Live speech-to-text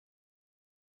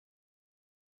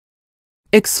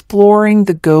Exploring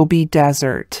the Gobi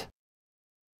Desert.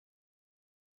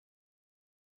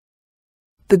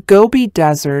 The Gobi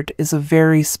Desert is a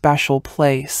very special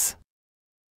place.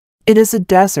 It is a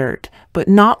desert, but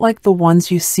not like the ones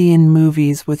you see in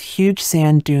movies with huge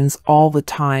sand dunes all the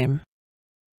time.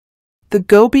 The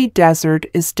Gobi Desert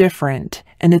is different,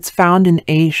 and it's found in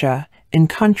Asia, in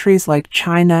countries like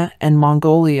China and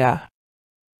Mongolia.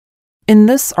 In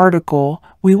this article,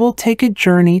 we will take a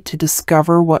journey to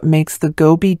discover what makes the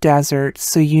Gobi Desert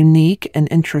so unique and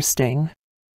interesting.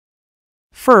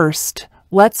 First,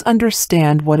 let's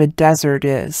understand what a desert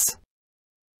is.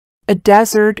 A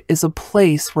desert is a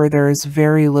place where there is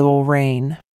very little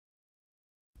rain.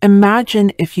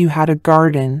 Imagine if you had a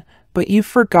garden, but you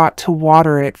forgot to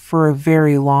water it for a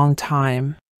very long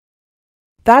time.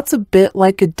 That's a bit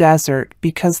like a desert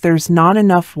because there's not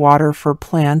enough water for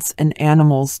plants and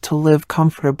animals to live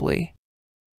comfortably.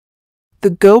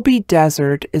 The Gobi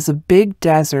Desert is a big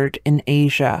desert in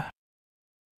Asia.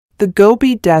 The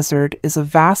Gobi Desert is a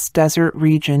vast desert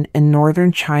region in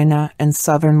northern China and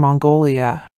southern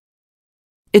Mongolia.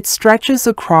 It stretches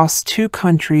across two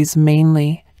countries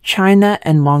mainly, China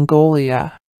and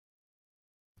Mongolia.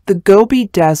 The Gobi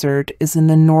Desert is in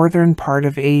the northern part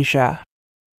of Asia.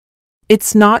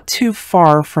 It's not too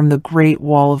far from the Great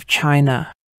Wall of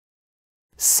China.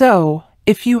 So,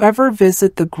 if you ever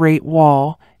visit the Great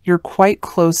Wall, you're quite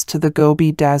close to the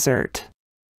Gobi Desert.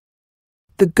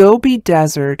 The Gobi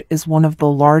Desert is one of the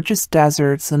largest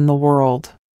deserts in the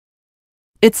world.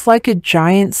 It's like a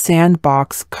giant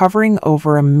sandbox covering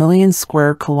over 1 million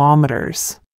square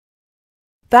kilometers.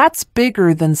 That's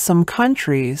bigger than some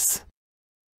countries.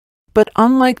 But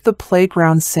unlike the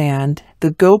playground sand,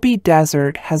 the Gobi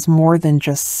Desert has more than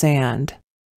just sand.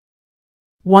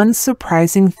 One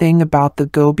surprising thing about the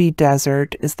Gobi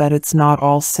Desert is that it's not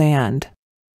all sand.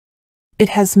 It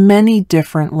has many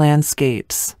different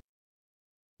landscapes.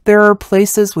 There are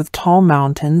places with tall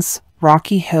mountains,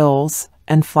 rocky hills,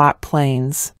 and flat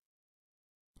plains.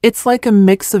 It's like a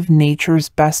mix of nature's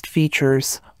best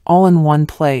features, all in one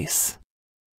place.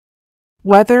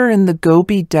 Weather in the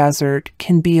Gobi Desert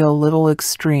can be a little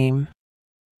extreme.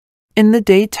 In the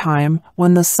daytime,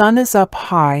 when the sun is up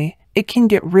high, it can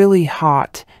get really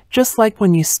hot, just like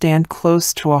when you stand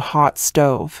close to a hot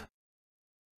stove.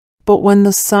 But when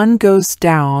the sun goes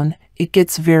down, it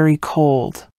gets very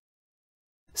cold.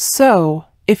 So,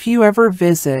 if you ever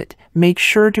visit, make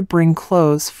sure to bring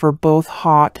clothes for both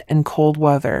hot and cold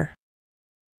weather.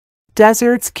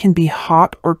 Deserts can be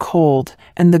hot or cold,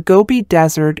 and the Gobi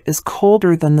Desert is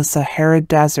colder than the Sahara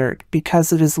Desert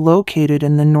because it is located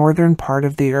in the northern part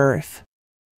of the earth.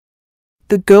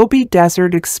 The Gobi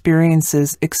Desert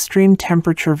experiences extreme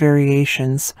temperature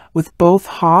variations, with both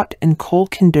hot and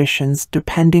cold conditions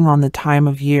depending on the time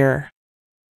of year.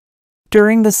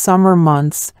 During the summer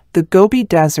months, the Gobi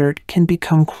Desert can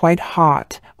become quite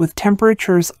hot, with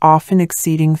temperatures often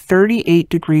exceeding 38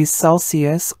 degrees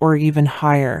Celsius or even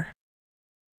higher.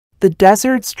 The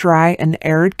desert's dry and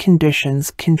arid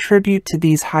conditions contribute to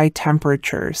these high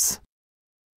temperatures.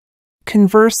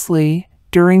 Conversely,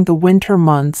 during the winter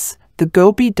months, the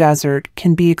Gobi Desert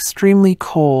can be extremely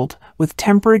cold, with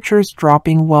temperatures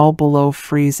dropping well below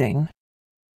freezing.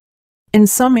 In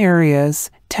some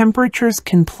areas, temperatures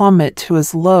can plummet to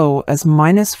as low as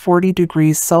 -40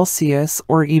 degrees Celsius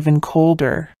or even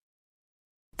colder.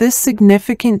 This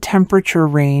significant temperature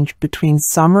range between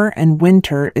summer and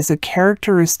winter is a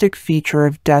characteristic feature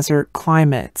of desert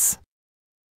climates.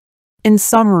 In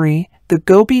summary, the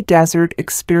Gobi Desert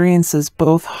experiences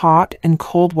both hot and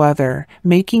cold weather,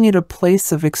 making it a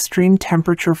place of extreme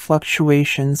temperature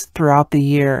fluctuations throughout the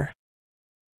year.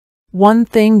 One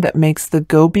thing that makes the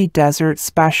Gobi Desert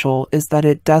special is that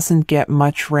it doesn't get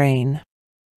much rain.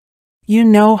 You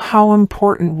know how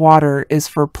important water is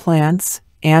for plants,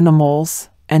 animals,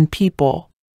 and people.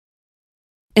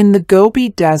 In the Gobi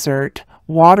Desert,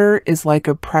 water is like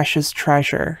a precious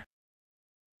treasure.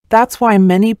 That's why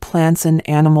many plants and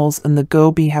animals in the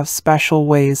Gobi have special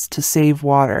ways to save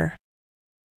water.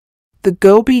 The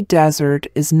Gobi Desert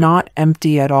is not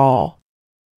empty at all.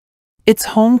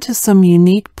 It's home to some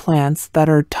unique plants that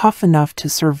are tough enough to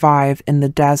survive in the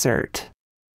desert.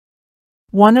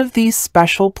 One of these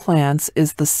special plants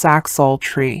is the saxaul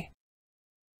tree.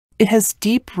 It has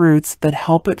deep roots that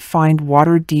help it find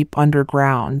water deep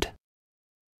underground.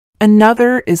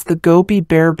 Another is the Gobi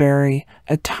bearberry,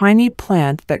 a tiny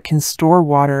plant that can store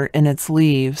water in its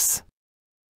leaves.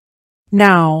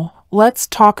 Now, let's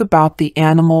talk about the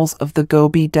animals of the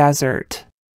Gobi Desert.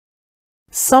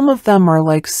 Some of them are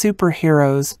like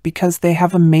superheroes because they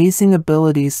have amazing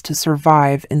abilities to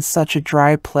survive in such a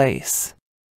dry place.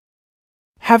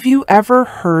 Have you ever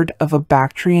heard of a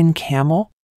Bactrian camel?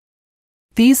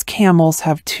 These camels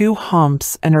have two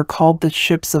humps and are called the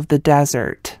ships of the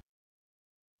desert.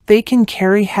 They can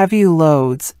carry heavy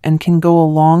loads and can go a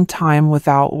long time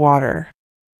without water.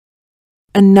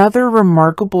 Another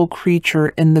remarkable creature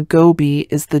in the Gobi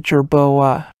is the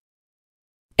jerboa.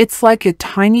 It's like a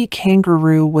tiny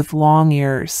kangaroo with long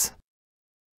ears.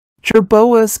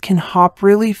 Jerboas can hop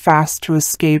really fast to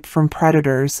escape from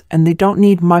predators, and they don't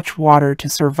need much water to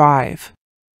survive.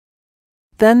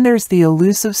 Then there's the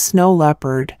elusive snow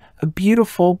leopard, a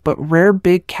beautiful but rare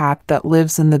big cat that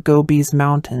lives in the Gobi's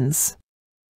mountains.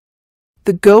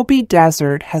 The Gobi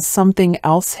Desert has something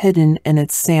else hidden in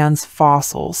its sands: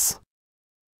 fossils.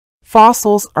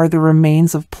 Fossils are the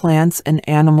remains of plants and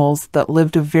animals that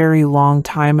lived a very long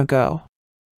time ago.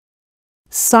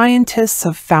 Scientists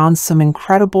have found some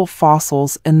incredible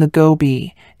fossils in the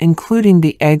Gobi, including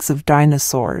the eggs of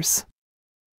dinosaurs.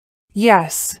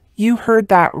 Yes, you heard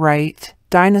that right,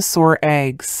 dinosaur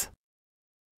eggs.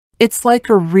 It's like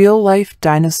a real-life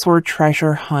dinosaur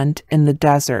treasure hunt in the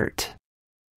desert.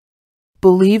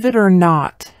 Believe it or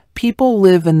not, people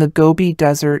live in the Gobi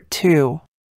Desert too.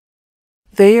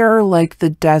 They are like the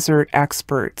desert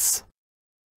experts.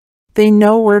 They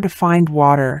know where to find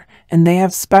water, and they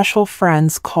have special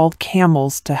friends called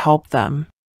camels to help them.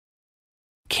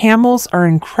 Camels are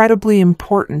incredibly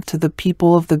important to the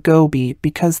people of the Gobi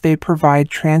because they provide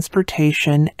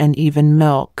transportation and even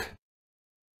milk.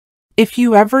 If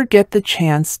you ever get the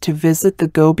chance to visit the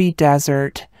Gobi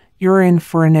Desert, you're in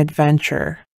for an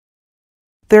adventure.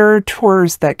 There are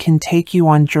tours that can take you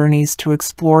on journeys to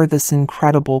explore this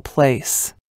incredible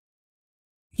place.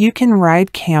 You can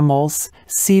ride camels,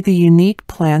 see the unique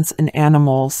plants and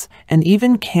animals, and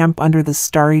even camp under the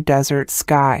starry desert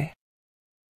sky.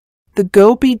 The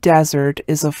Gobi Desert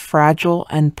is a fragile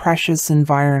and precious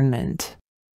environment.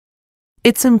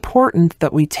 It's important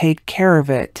that we take care of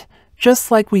it,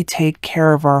 just like we take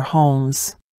care of our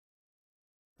homes.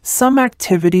 Some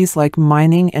activities like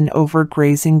mining and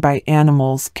overgrazing by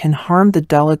animals can harm the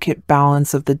delicate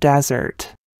balance of the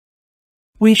desert.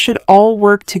 We should all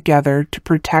work together to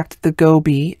protect the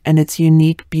Gobi and its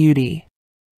unique beauty.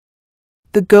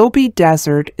 The Gobi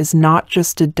Desert is not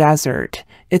just a desert,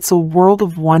 it's a world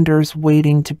of wonders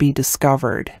waiting to be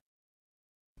discovered.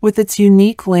 With its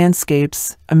unique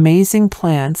landscapes, amazing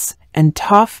plants, and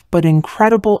tough but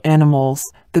incredible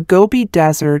animals, the Gobi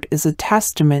Desert is a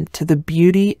testament to the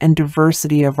beauty and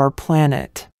diversity of our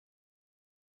planet.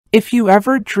 If you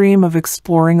ever dream of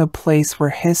exploring a place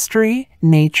where history,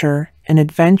 nature, and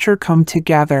adventure come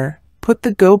together, put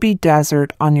the Gobi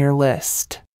Desert on your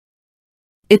list.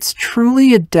 It's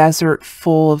truly a desert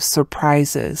full of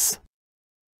surprises.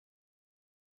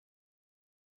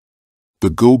 The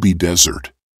Gobi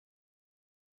Desert.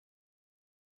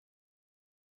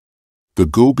 The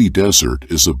Gobi Desert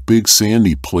is a big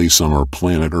sandy place on our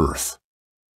planet Earth.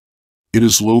 It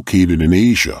is located in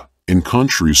Asia, in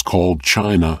countries called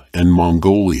China and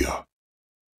Mongolia.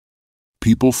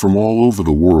 People from all over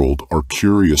the world are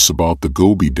curious about the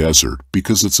Gobi Desert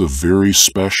because it's a very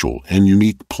special and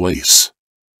unique place.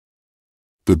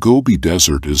 The Gobi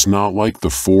Desert is not like the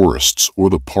forests or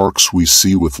the parks we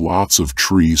see with lots of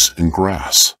trees and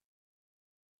grass.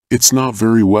 It's not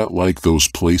very wet like those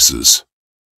places.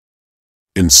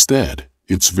 Instead,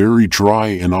 it's very dry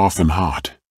and often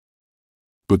hot.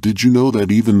 But did you know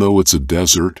that even though it's a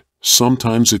desert,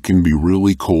 sometimes it can be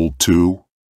really cold too?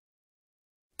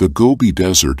 The Gobi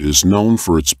Desert is known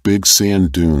for its big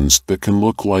sand dunes that can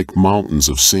look like mountains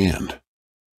of sand.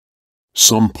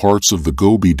 Some parts of the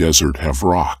Gobi Desert have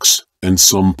rocks, and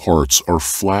some parts are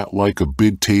flat like a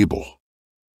big table.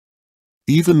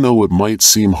 Even though it might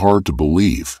seem hard to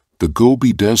believe, the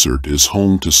Gobi Desert is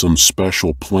home to some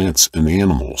special plants and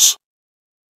animals.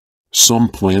 Some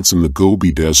plants in the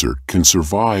Gobi Desert can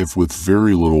survive with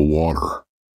very little water.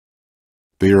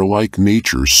 They are like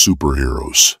nature's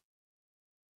superheroes.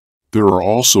 There are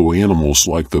also animals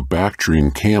like the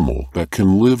Bactrian camel that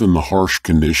can live in the harsh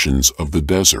conditions of the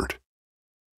desert.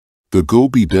 The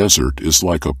Gobi Desert is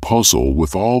like a puzzle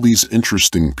with all these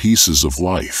interesting pieces of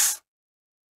life.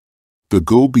 The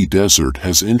Gobi Desert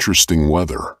has interesting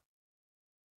weather.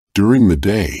 During the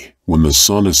day, when the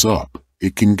sun is up,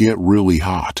 it can get really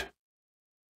hot.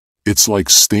 It's like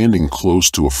standing close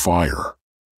to a fire.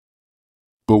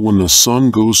 But when the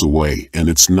sun goes away and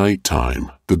it's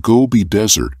nighttime, the Gobi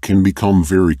Desert can become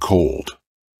very cold.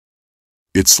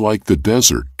 It's like the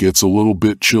desert gets a little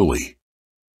bit chilly.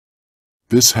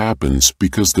 This happens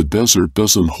because the desert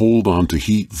doesn't hold on to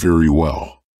heat very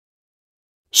well.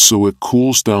 So it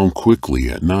cools down quickly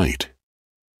at night.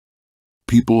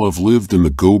 people have lived in the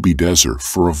Gobi Desert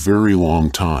for a very long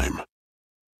time.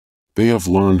 They have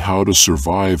learned how to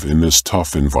survive in this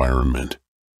tough environment.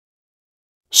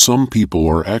 Some people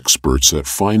are experts at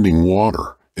finding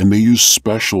water, and they use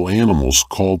special animals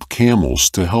called camels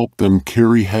to help them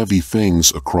carry heavy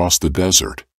things across the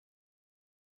desert.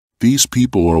 These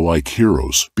people are like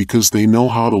heroes because they know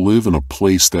how to live in a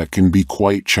place that can be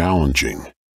quite challenging.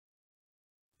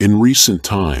 In recent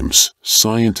times,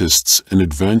 scientists and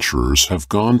adventurers have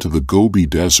gone to the Gobi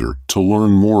Desert to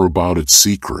learn more about its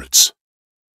secrets.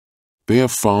 They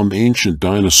have found ancient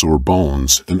dinosaur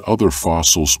bones and other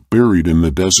fossils buried in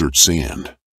the desert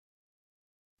sand.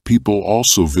 People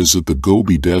also visit the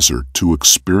Gobi Desert to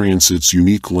experience its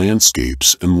unique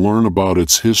landscapes and learn about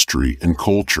its history and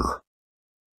culture.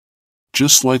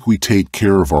 Just like we take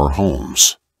care of our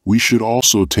homes, we should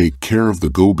also take care of the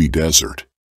Gobi Desert.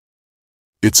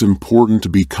 It's important to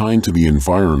be kind to the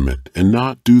environment and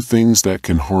not do things that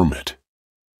can harm it.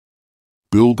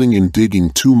 Building and digging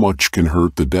too much can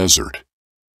hurt the desert.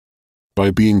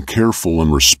 By being careful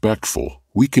and respectful,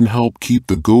 we can help keep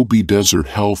the Gobi Desert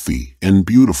healthy and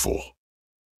beautiful.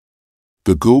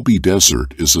 The Gobi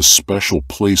Desert is a special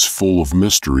place full of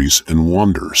mysteries and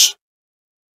wonders.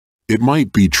 It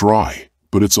might be dry,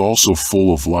 but it's also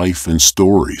full of life and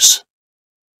stories.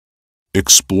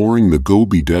 Exploring the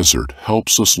Gobi Desert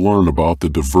helps us learn about the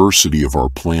diversity of our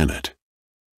planet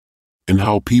and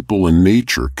how people and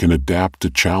nature can adapt to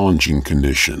challenging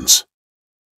conditions.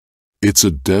 It's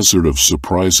a desert of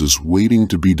surprises waiting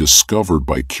to be discovered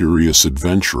by curious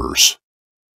adventurers.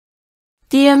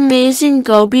 The amazing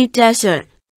Gobi Desert.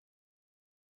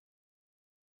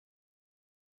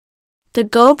 The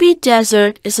Gobi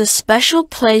Desert is a special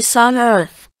place on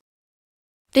Earth.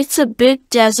 It's a big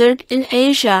desert in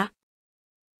Asia.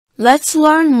 Let's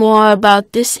learn more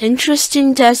about this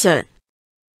interesting desert.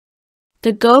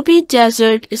 The Gobi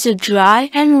Desert is a dry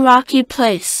and rocky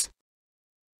place.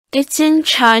 It's in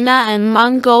China and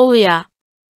Mongolia.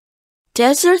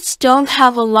 Deserts don't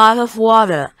have a lot of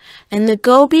water, and the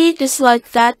Gobi is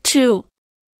like that too.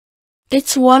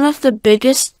 It's one of the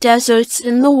biggest deserts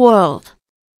in the world.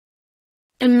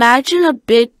 Imagine a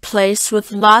big place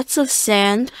with lots of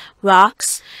sand,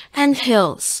 rocks, and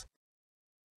hills.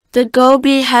 The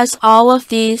Gobi has all of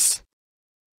these.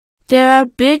 There are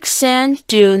big sand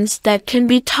dunes that can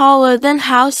be taller than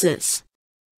houses.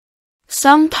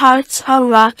 Some parts are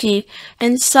rocky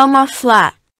and some are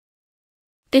flat.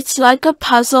 It's like a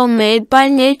puzzle made by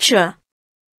nature.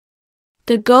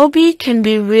 The Gobi can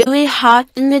be really hot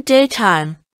in the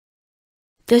daytime.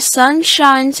 The sun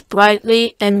shines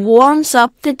brightly and warms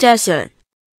up the desert.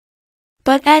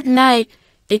 But at night,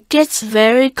 it gets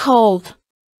very cold.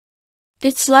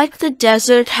 It's like the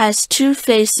desert has two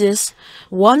faces,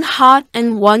 one hot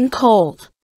and one cold.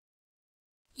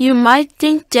 You might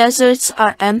think deserts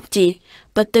are empty,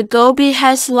 but the Gobi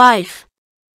has life.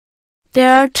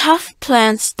 There are tough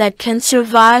plants that can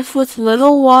survive with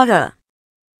little water.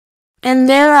 And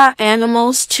there are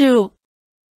animals too.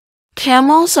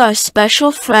 Camels are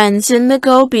special friends in the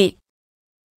Gobi.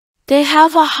 They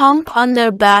have a hump on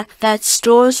their back that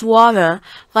stores water,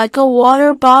 like a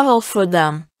water bottle for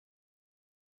them.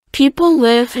 People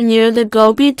live near the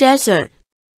Gobi Desert.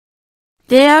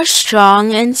 They are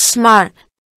strong and smart.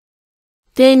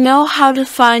 They know how to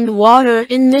find water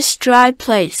in this dry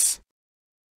place.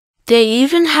 They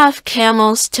even have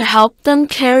camels to help them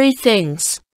carry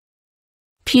things.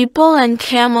 People and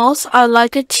camels are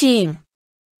like a team.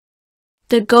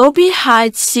 The Gobi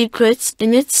hides secrets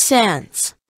in its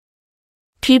sands.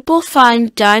 People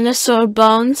find dinosaur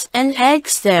bones and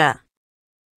eggs there.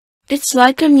 It's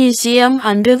like a museum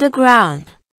under the ground.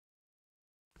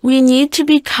 We need to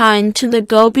be kind to the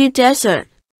Gobi Desert.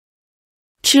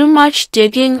 Too much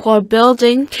digging or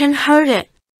building can hurt it.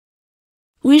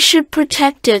 We should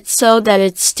protect it so that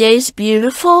it stays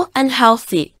beautiful and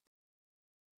healthy.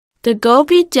 The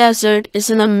Gobi Desert is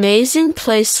an amazing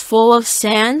place full of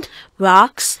sand,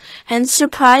 rocks, and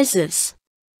surprises.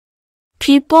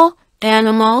 People,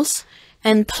 animals,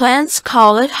 and plants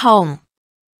call it home.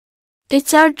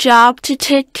 It's our job to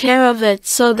take care of it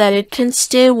so that it can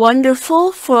stay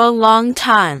wonderful for a long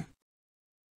time.